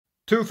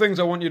Two things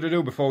I want you to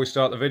do before we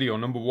start the video.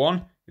 Number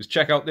one is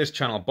check out this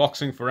channel,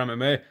 Boxing for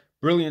MMA.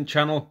 Brilliant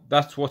channel.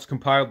 That's what's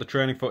compiled the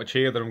training footage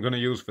here that I'm going to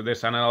use for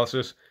this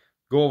analysis.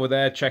 Go over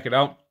there, check it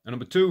out. And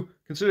number two,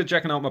 consider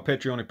checking out my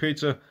patroni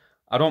pizza.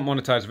 I don't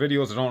monetize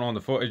videos, I don't own the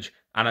footage,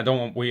 and I don't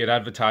want weird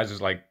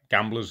advertisers like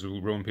gamblers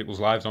who ruin people's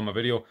lives on my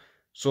video.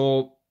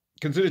 So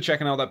consider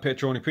checking out that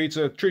patroni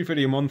pizza.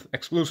 $3.50 a month,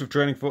 exclusive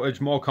training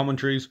footage, more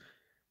commentaries.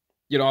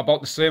 You know,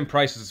 about the same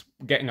price as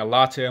getting a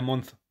latte a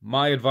month.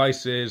 My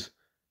advice is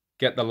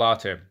get the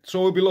latte. So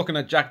we'll be looking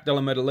at Jack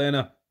Della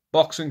Maddalena,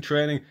 boxing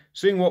training,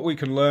 seeing what we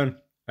can learn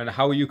and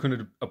how you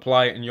can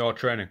apply it in your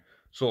training.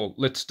 So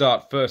let's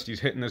start first. He's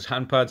hitting his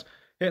hand pads,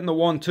 hitting the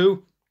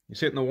 1-2.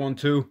 He's hitting the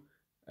 1-2,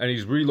 and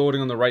he's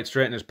reloading on the right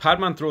straight, and his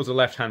padman throws the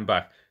left hand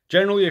back.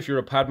 Generally, if you're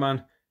a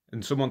padman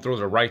and someone throws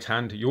a right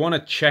hand, you want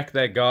to check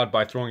their guard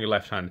by throwing your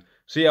left hand.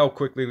 See how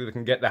quickly they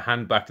can get the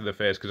hand back to the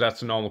face, because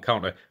that's a normal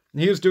counter.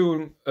 He is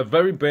doing a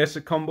very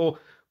basic combo,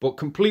 but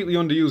completely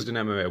underused in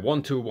MMA.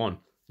 1-2-1.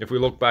 If we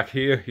look back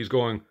here, he's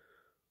going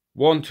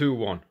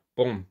 1-2-1.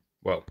 Boom.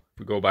 Well, if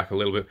we go back a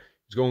little bit,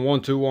 he's going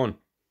 1-2-1.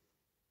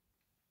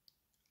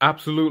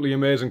 Absolutely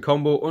amazing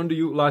combo,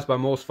 underutilized by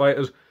most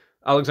fighters.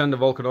 Alexander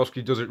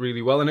Volkanovski does it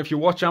really well. And if you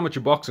watch amateur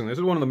boxing, this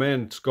is one of the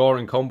main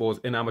scoring combos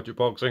in amateur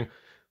boxing.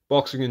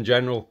 Boxing in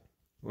general,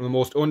 one of the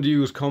most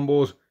underused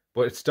combos,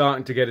 but it's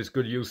starting to get its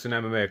good use in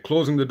MMA.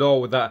 Closing the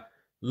door with that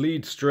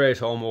lead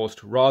straight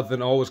almost, rather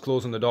than always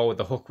closing the door with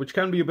the hook, which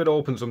can be a bit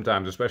open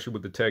sometimes, especially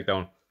with the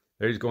takedown.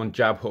 There he's going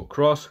jab, hook,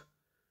 cross.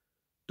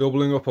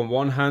 Doubling up on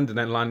one hand and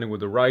then landing with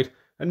the right.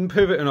 And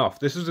pivoting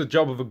off. This is the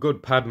job of a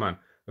good padman.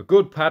 A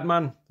good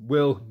padman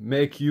will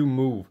make you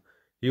move.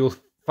 He'll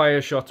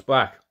fire shots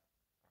back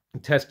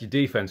and test your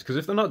defense. Because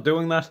if they're not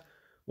doing that,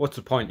 what's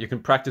the point? You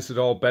can practice it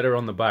all better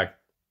on the back.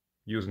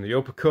 Using the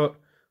uppercut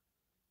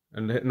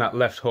and hitting that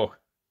left hook.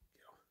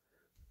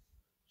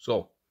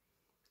 So,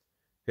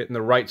 hitting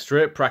the right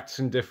straight,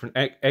 practicing different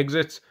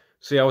exits.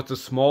 See how it's a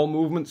small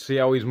movement. See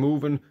how he's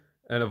moving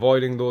and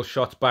avoiding those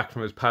shots back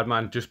from his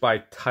padman just by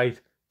tight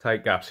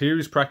gaps. Here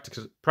he's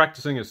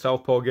practicing his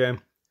southpaw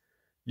game.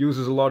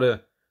 Uses a lot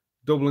of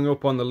doubling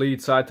up on the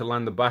lead side to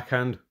land the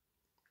backhand.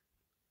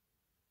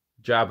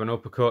 Jab and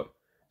uppercut.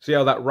 See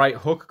how that right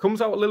hook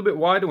comes out a little bit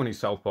wider when he's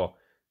southpaw.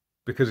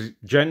 Because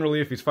generally,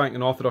 if he's fighting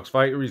an orthodox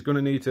fighter, he's going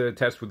to need to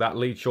test with that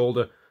lead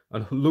shoulder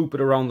and loop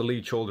it around the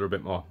lead shoulder a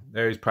bit more.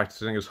 There he's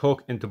practicing his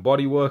hook into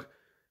body work,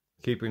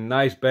 keeping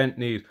nice bent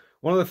knees.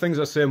 One of the things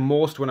I say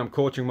most when I'm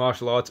coaching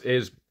martial arts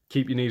is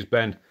keep your knees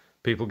bent.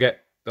 People get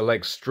the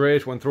legs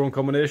straight when throwing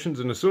combinations,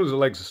 and as soon as the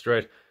legs are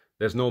straight,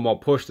 there's no more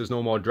push, there's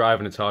no more drive,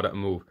 and it's harder to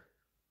move.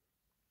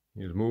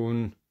 He's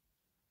moving,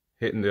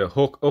 hitting the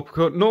hook,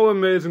 uppercut. No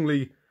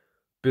amazingly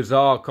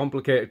bizarre,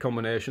 complicated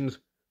combinations.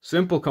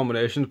 Simple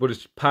combinations, but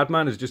his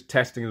padman is just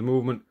testing his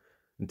movement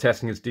and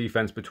testing his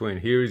defense between.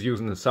 Here he's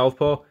using the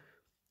southpaw.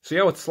 See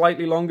how it's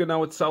slightly longer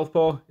now at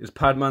southpaw? His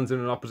padman's in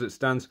an opposite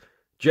stance.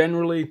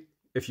 Generally,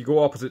 if you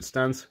go opposite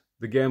stance,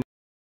 the game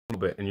a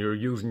little bit, and you're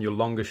using your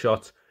longer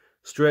shots,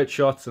 straight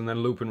shots, and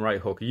then looping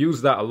right hook. He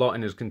used that a lot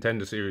in his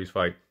Contender Series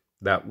fight.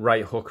 That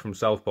right hook from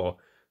southpaw.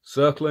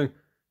 Circling.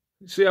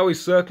 See how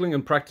he's circling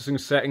and practicing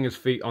setting his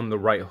feet on the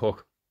right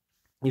hook.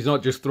 He's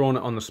not just throwing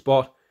it on the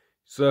spot.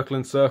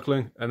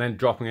 Circling, and then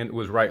dropping into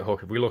his right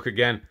hook. If we look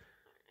again,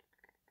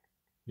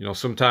 you know,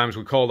 sometimes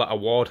we call that a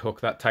ward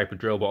hook, that type of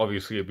drill, but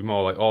obviously it'd be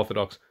more like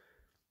orthodox.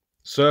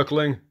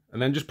 Circling,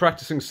 and then just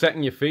practicing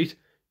setting your feet.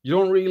 You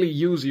don't really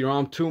use your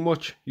arm too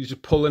much. He's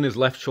just pulling his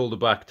left shoulder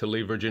back to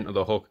leverage into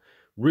the hook.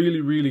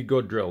 Really, really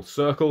good drill.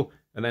 Circle,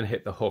 and then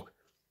hit the hook.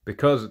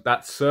 Because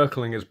that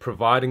circling is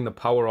providing the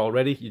power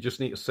already, you just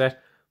need to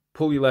set,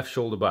 pull your left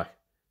shoulder back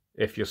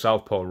if you're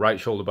southpaw, right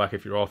shoulder back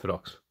if you're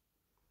orthodox.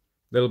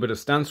 Little bit of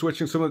stance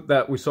switching. Something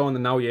that we saw in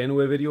the Naoya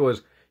Inoue video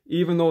is,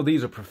 even though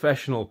these are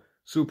professional,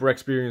 super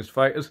experienced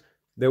fighters,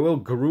 they will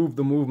groove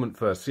the movement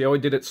first. See how he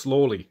did it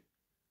slowly?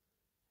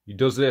 He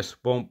does this,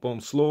 boom, boom,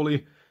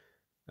 slowly,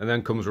 and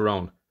then comes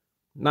around.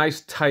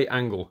 Nice tight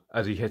angle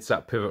as he hits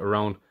that pivot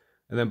around,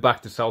 and then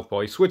back to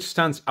southpaw. He switched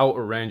stance out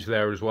of range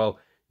there as well.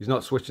 He's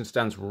not switching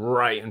stance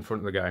right in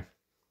front of the guy.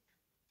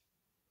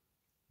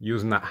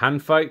 Using that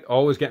hand fight,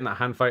 always getting that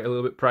hand fight a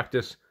little bit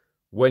practice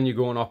when you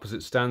go in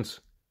opposite stance.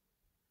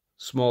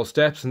 Small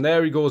steps, and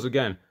there he goes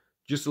again.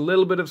 Just a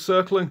little bit of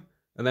circling,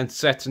 and then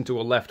sets into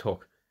a left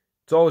hook.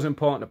 It's always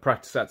important to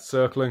practice that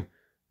circling,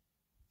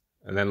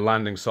 and then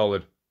landing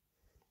solid.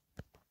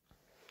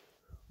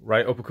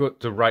 Right uppercut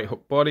to right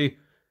hook body.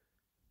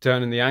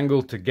 Turning the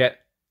angle to get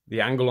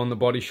the angle on the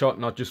body shot,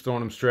 not just throwing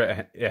them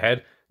straight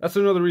ahead. That's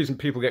another reason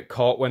people get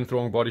caught when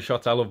throwing body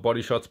shots. I love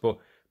body shots, but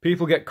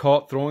people get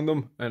caught throwing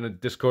them and are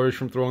discouraged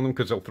from throwing them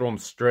because they'll throw them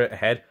straight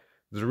ahead.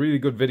 There's a really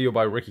good video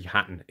by Ricky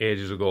Hatton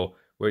ages ago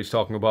where he's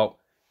talking about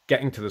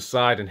getting to the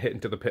side and hitting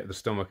to the pit of the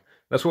stomach.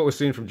 That's what we're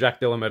seeing from Jack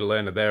Della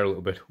Maddalena there a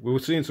little bit. We were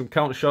seeing some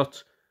counter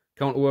shots,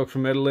 counter work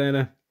from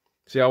Maddalena.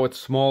 See how it's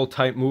small,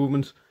 tight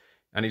movements,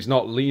 and he's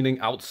not leaning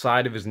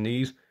outside of his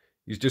knees.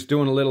 He's just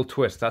doing a little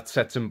twist. That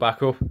sets him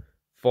back up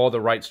for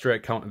the right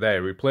straight counter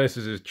there. He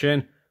replaces his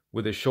chin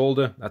with his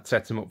shoulder. That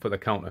sets him up for the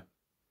counter.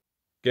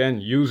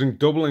 Again,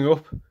 doubling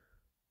up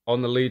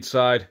on the lead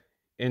side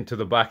into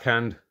the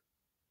backhand.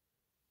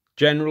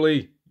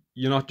 Generally,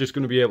 you're not just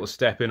going to be able to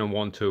step in and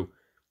 1-2.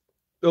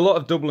 A lot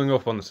of doubling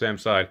up on the same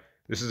side.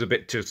 This is a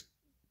bit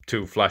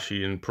too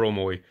flashy and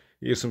promo-y.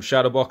 Here's some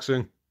shadow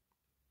boxing.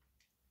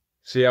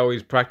 See how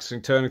he's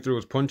practicing turning through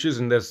his punches,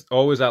 and there's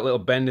always that little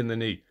bend in the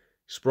knee.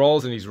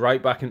 Sprawls and he's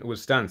right back into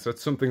his stance.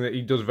 That's something that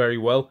he does very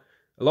well.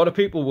 A lot of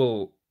people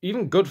will,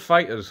 even good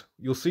fighters,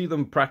 you'll see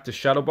them practice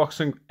shadow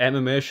boxing,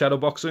 MMA shadow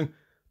boxing.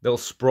 They'll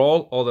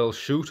sprawl or they'll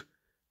shoot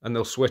and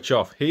they'll switch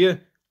off.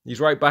 Here, he's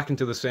right back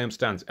into the same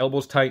stance.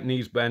 Elbows tight,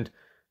 knees bent,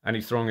 and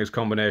he's throwing his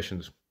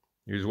combinations.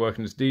 He's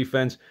working his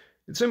defense.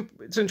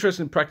 It's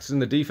interesting practicing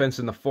the defense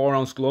in the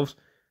 4-ounce gloves.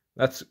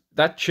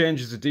 That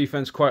changes the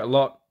defense quite a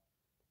lot.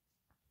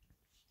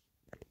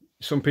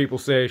 Some people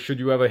say, should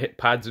you ever hit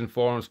pads in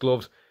 4-ounce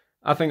gloves?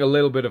 I think a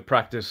little bit of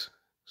practice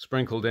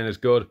sprinkled in is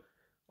good.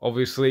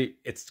 Obviously,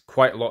 it's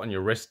quite a lot on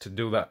your wrist to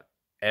do that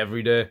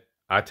every day.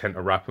 I tend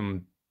to wrap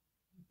them,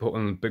 put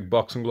on big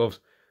boxing gloves.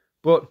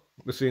 But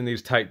we're seeing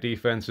these tight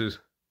defenses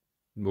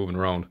moving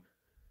around.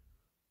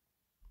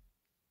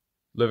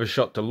 Liver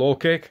shot to low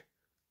kick.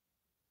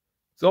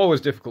 It's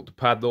always difficult to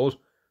pad those.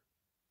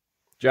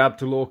 Jab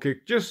to low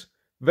kick. Just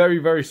very,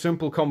 very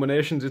simple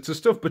combinations. It's the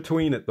stuff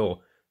between it,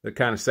 though, that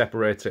kind of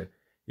separates it.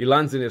 He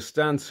lands in his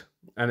stance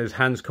and his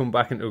hands come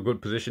back into a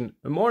good position.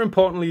 And more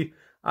importantly,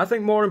 I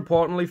think more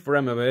importantly for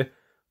MMA,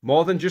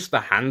 more than just the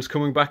hands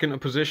coming back into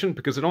position,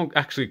 because they don't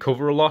actually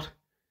cover a lot,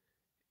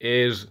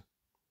 is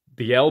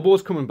the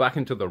elbows coming back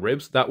into the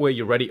ribs. That way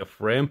you're ready to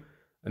frame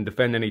and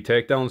defend any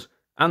takedowns.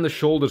 And the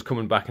shoulders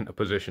coming back into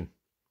position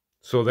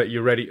so that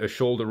you're ready to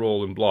shoulder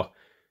roll and block.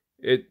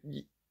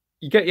 You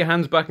get your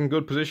hands back in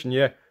good position,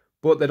 yeah,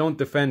 but they don't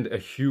defend a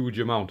huge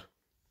amount.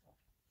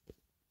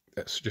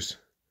 That's just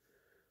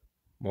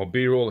more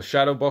B-roll of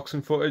shadow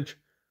boxing footage.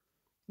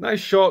 Nice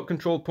short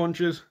controlled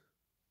punches.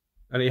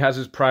 And he has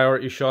his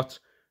priority shots.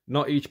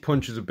 Not each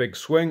punch is a big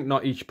swing.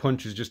 Not each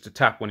punch is just a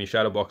tap when he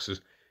shadow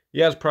boxes.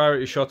 He has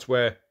priority shots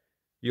where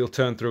you'll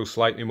turn through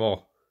slightly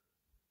more.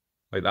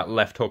 Like that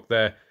left hook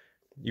there.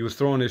 He was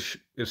throwing his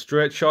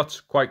straight shots,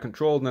 quite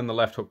controlled, and then the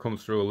left hook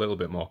comes through a little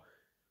bit more.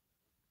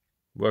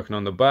 Working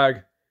on the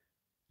bag.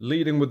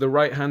 Leading with the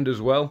right hand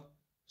as well.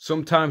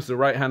 Sometimes the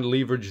right hand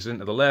leverages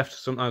into the left.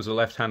 Sometimes the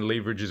left hand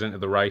leverages into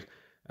the right.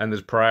 And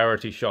there's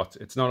priority shots.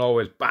 It's not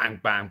always bang,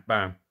 bang,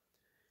 bang.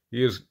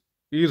 He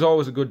is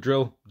always a good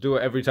drill. Do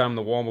it every time in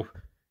the warm-up.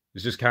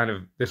 It's just kind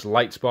of this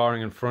light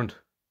sparring in front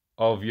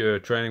of your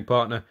training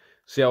partner.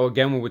 See how,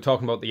 again, when we're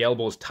talking about the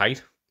elbows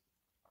tight.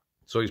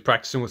 So he's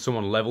practicing with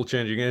someone level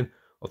changing in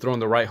or throwing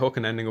the right hook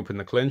and ending up in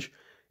the clinch.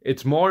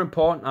 It's more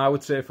important, I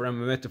would say, for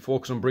MMA to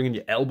focus on bringing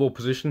your elbow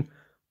position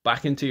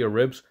back into your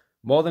ribs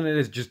more than it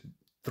is just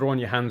throwing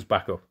your hands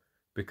back up.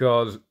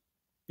 Because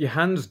your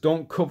hands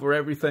don't cover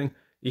everything.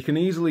 You can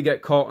easily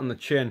get caught in the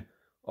chin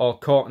or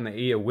caught in the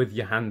ear with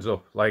your hands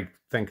up. Like,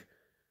 think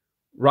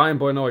Ryan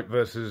Benoit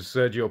versus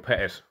Sergio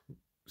Pettis.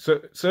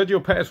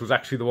 Sergio Pettis was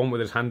actually the one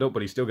with his hand up,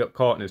 but he still got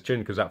caught in his chin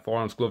because that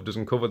 4-ounce glove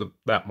doesn't cover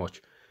that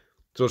much.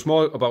 So it's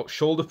more about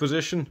shoulder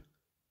position,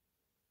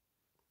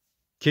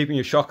 keeping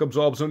your shock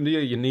absorbs under you,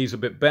 your knees a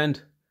bit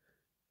bent,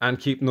 and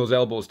keeping those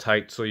elbows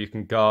tight so you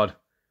can guard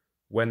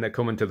when they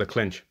come into the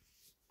clinch.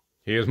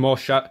 Here's more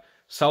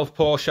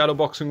southpaw shadow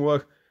boxing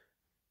work.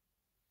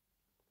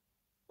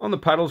 On the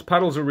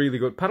paddles are really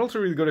good. Paddles are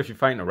really good if you're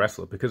fighting a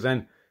wrestler, because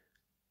then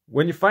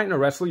when you're fighting a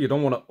wrestler, you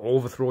don't want to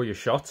overthrow your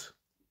shots.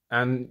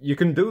 And you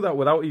can do that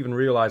without even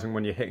realizing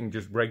when you're hitting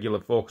just regular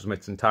focus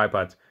mitts and tie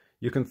pads.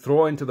 You can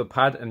throw into the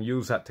pad and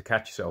use that to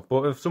catch yourself.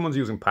 But if someone's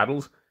using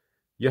paddles,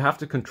 you have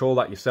to control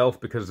that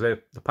yourself, because the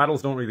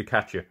paddles don't really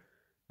catch you.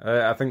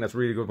 I think that's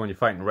really good when you're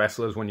fighting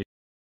wrestlers, when you're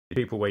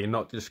people where you're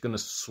not just going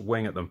to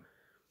swing at them.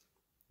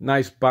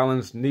 Nice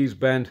balance, knees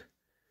bent.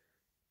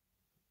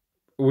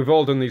 We've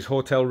all done these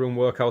hotel room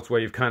workouts where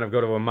you've kind of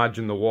got to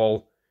imagine the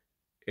wall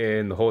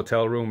in the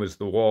hotel room is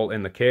the wall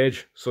in the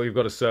cage. So you've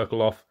got to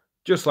circle off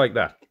just like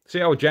that. See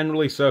how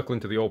generally circling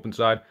to the open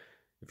side.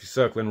 If you're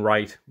circling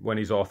right when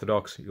he's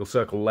orthodox, you'll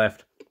circle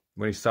left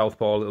when he's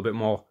southpaw a little bit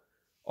more.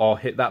 Or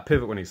hit that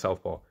pivot when he's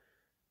southpaw.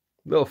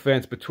 Little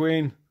feints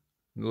between,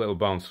 a little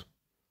bounce.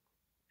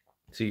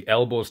 See,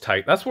 elbows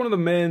tight. That's one of the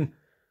main,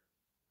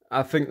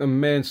 I think, the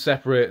main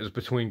separators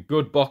between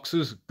good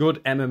boxers,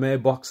 good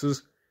MMA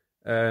boxers,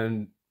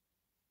 and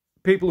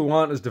people who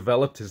aren't as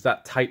developed, is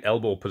that tight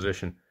elbow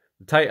position.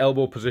 The tight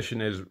elbow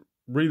position is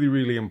really,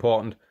 really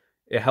important.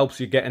 It helps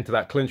you get into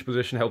that clinch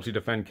position, helps you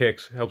defend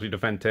kicks, helps you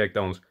defend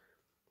takedowns.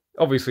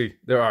 Obviously,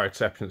 there are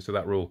exceptions to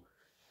that rule.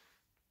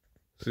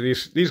 So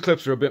these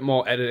clips are a bit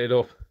more edited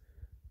up.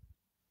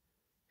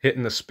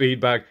 Hitting the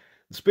speed bag.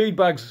 The speed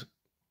bags,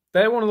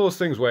 they're one of those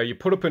things where you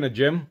put up in a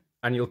gym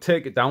and you'll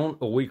take it down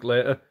a week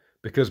later,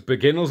 because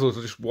beginners will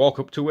just walk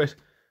up to it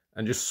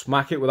and just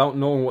smack it without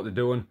knowing what they're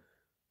doing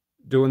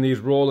these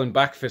rolling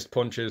back fist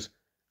punches,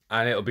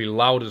 and it'll be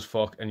loud as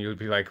fuck, and you'll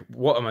be like,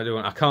 what am I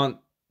doing? I can't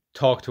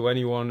talk to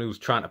anyone who's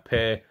trying to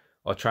pay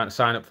or trying to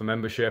sign up for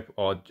membership,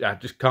 or I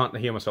just can't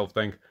hear myself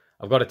think,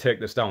 I've got to take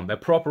this down. They're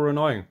proper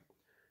annoying.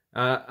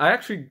 I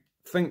actually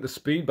think the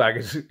speed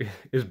bag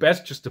is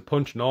best just to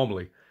punch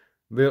normally.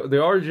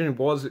 The origin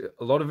was,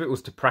 a lot of it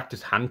was to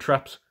practice hand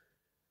traps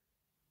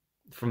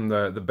from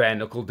the bare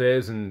knuckle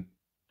days and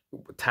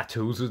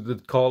tattoos, as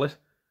they'd call it.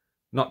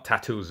 Not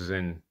tattoos as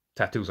in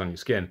tattoos on your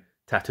skin,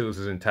 tattoos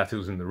as in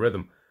tattoos in the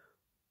rhythm.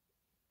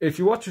 If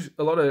you watch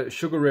a lot of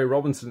Sugar Ray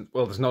Robinson,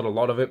 well, there's not a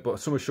lot of it, but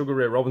some of Sugar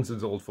Ray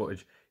Robinson's old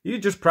footage, you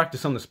just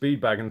practice on the speed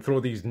bag and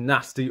throw these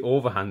nasty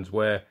overhands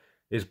where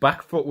his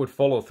back foot would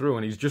follow through,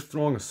 and he's just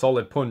throwing a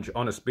solid punch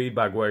on a speed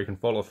bag where he can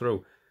follow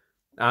through.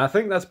 And I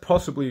think that's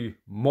possibly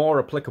more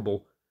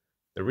applicable.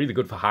 They're really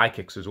good for high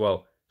kicks as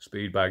well,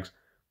 speed bags.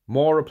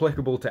 More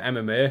applicable to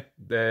MMA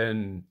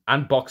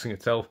and boxing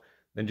itself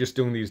than just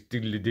doing these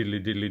diddly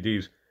diddly diddly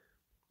dees.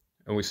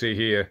 And we see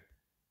here,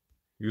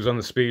 he was on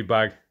the speed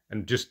bag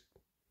and just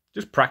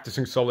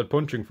practicing solid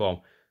punching form.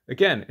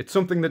 Again, it's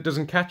something that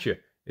doesn't catch you.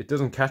 It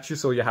doesn't catch you,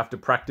 so you have to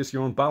practice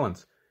your own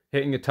balance.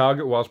 Hitting a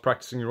target whilst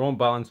practicing your own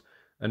balance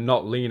and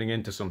not leaning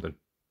into something.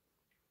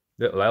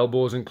 Little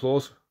elbows in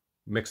close,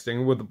 mixed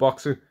in with the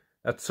boxer.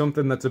 That's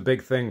something that's a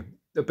big thing.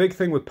 The big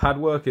thing with pad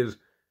work is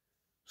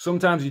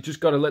sometimes you just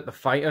got to let the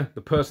fighter,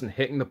 the person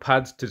hitting the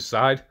pads, to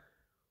decide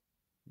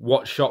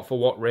what shot for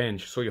what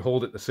range, so you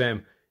hold it the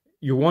same.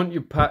 You want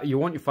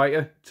your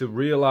fighter to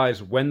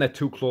realize when they're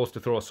too close to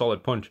throw a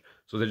solid punch,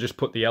 so they just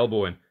put the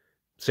elbow in.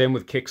 Same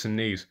with kicks and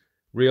knees.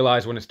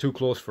 Realize when it's too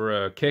close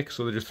for a kick,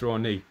 so they just throw a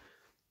knee.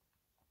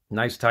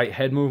 Nice tight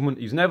head movement.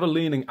 He's never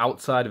leaning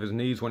outside of his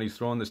knees when he's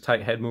throwing this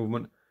tight head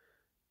movement.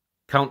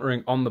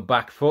 Countering on the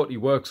back foot. He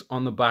works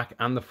on the back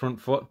and the front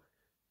foot.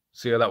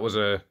 See how that was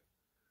a...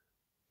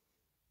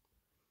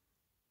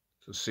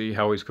 So see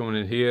how he's coming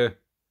in here.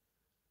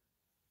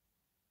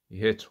 He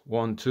hits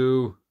 1,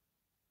 2.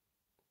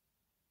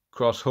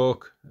 Cross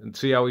hook. And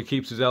see how he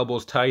keeps his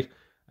elbows tight.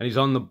 And he's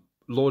on the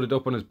loaded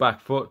up on his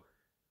back foot.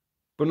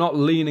 But not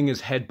leaning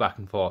his head back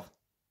and forth.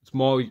 It's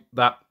more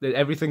that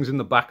everything's in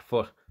the back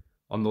foot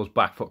on those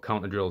back foot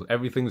counter drills.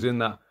 Everything's in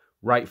that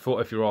right foot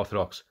if you're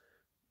orthodox.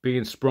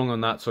 Being sprung on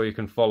that so you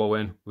can follow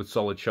in with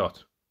solid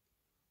shots.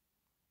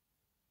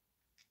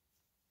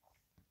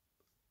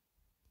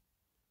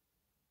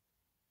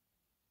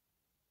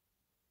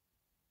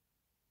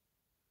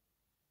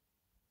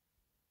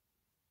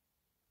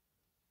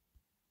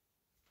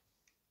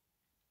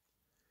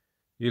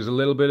 Here's a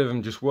little bit of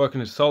him just working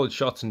his solid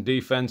shots and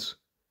defense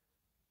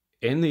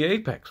in the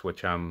Apex,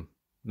 which I'm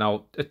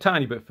now a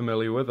tiny bit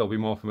familiar with. I'll be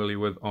more familiar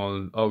with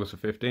on August the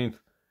 15th.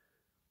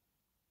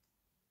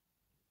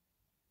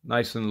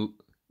 Nice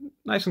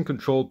and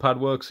controlled pad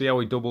work. See how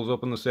he doubles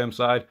up on the same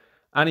side.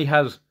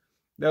 And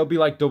there'll be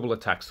like double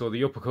attacks. So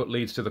the uppercut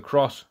leads to the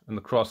cross, and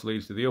the cross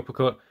leads to the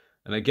uppercut.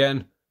 And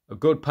again, a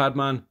good pad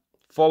man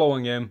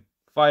following him,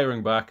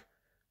 firing back.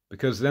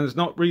 Because then there's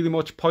not really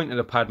much point in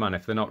a pad man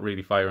if they're not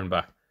really firing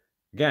back.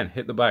 Again,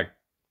 hit the bag.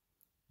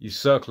 He's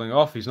circling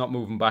off. He's not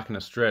moving back in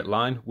a straight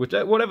line.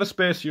 Whatever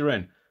space you're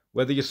in.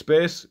 Whether your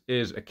space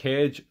is a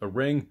cage, a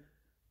ring,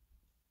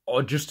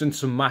 or just in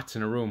some mats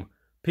in a room.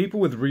 People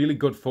with really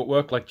good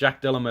footwork, like Jack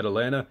Della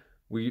Maddalena,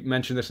 we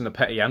mentioned this in the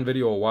Petty Yan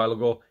video a while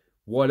ago,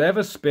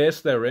 whatever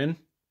space they're in,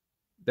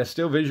 they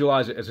still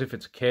visualize it as if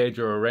it's a cage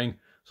or a ring,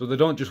 so they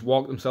don't just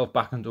walk themselves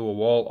back into a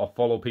wall or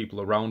follow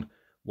people around.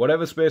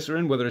 Whatever space they're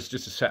in, whether it's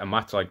just a set of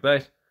mats like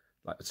that,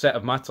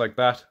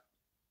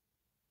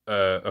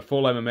 a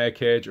full MMA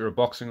cage or a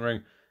boxing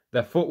ring,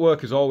 their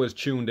footwork is always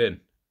tuned in.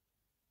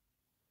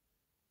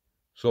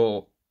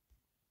 So,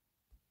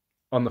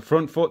 on the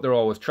front foot, they're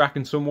always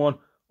tracking someone,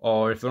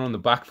 or if they're on the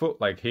back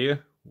foot, like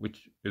here,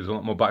 which is a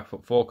lot more back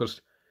foot focused,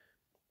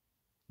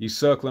 he's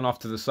circling off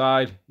to the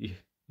side.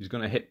 He's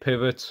going to hit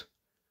pivots.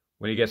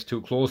 When he gets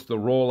too close, the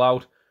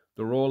rollout.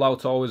 The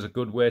rollout's always a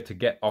good way to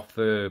get off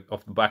the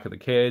back of the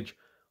cage,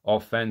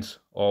 or fence,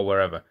 or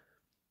wherever.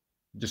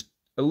 Just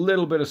a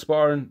little bit of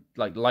sparring,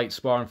 like light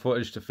sparring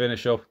footage to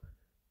finish up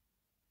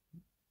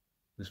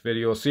this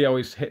video. See how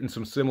he's hitting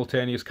some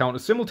simultaneous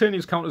counters.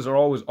 Simultaneous counters are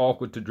always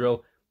awkward to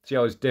drill. See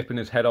how he's dipping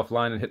his head off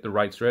line and hit the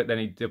right straight. Then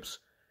he dips.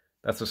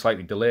 That's a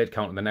slightly delayed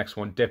counter. The next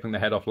one, dipping the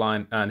head off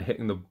line and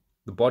hitting the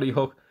body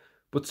hook.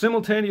 But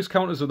simultaneous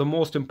counters are the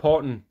most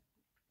important,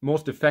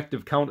 most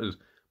effective counters.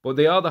 But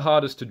they are the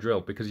hardest to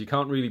drill because you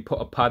can't really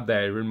put a pad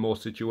there in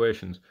most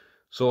situations.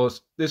 So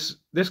this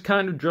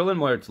kind of drilling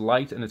where it's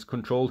light and it's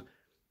controlled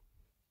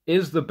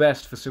is the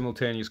best for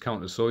simultaneous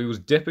counters. So he was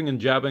dipping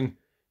and jabbing.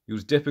 He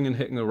was dipping and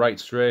hitting the right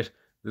straight.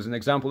 There's an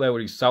example there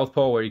where he's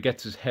southpaw, where he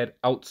gets his head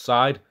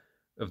outside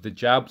of the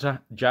jab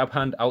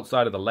hand,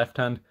 outside of the left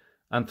hand,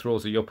 and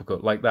throws the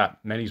uppercut like that.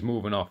 And then he's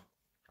moving off.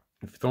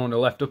 If you're throwing a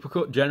left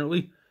uppercut,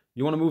 generally,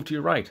 you want to move to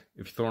your right.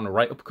 If you're throwing a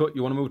right uppercut,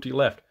 you want to move to your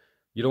left.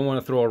 You don't want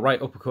to throw a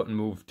right uppercut and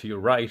move to your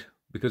right,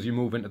 because you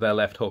move into their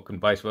left hook, and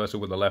vice versa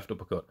with a left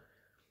uppercut.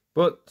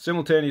 But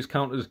simultaneous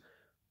counters,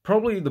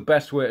 probably the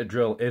best way to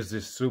drill is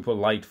this super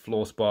light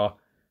flow spar.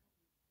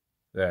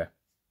 There.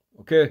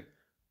 Okay.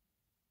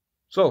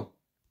 So,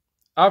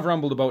 I've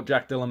rambled about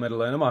Jack Della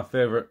Maddalena, my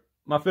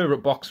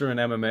favorite boxer in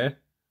MMA,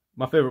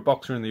 my favorite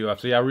boxer in the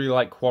UFC. I really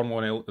like Kwon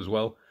Won Il as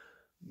well.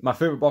 My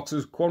favorite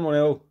boxers, Kwon Won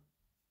Il,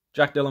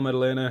 Jack Della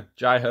Maddalena,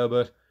 Jai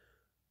Herbert.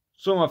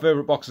 Some of my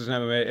favourite boxers in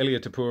MMA. Ilia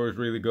Topuria is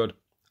really good.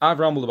 I've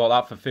rambled about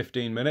that for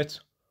 15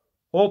 minutes.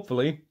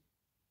 Hopefully,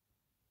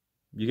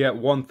 you get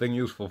one thing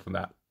useful from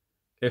that.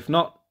 If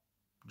not,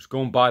 just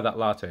go and buy that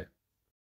latte.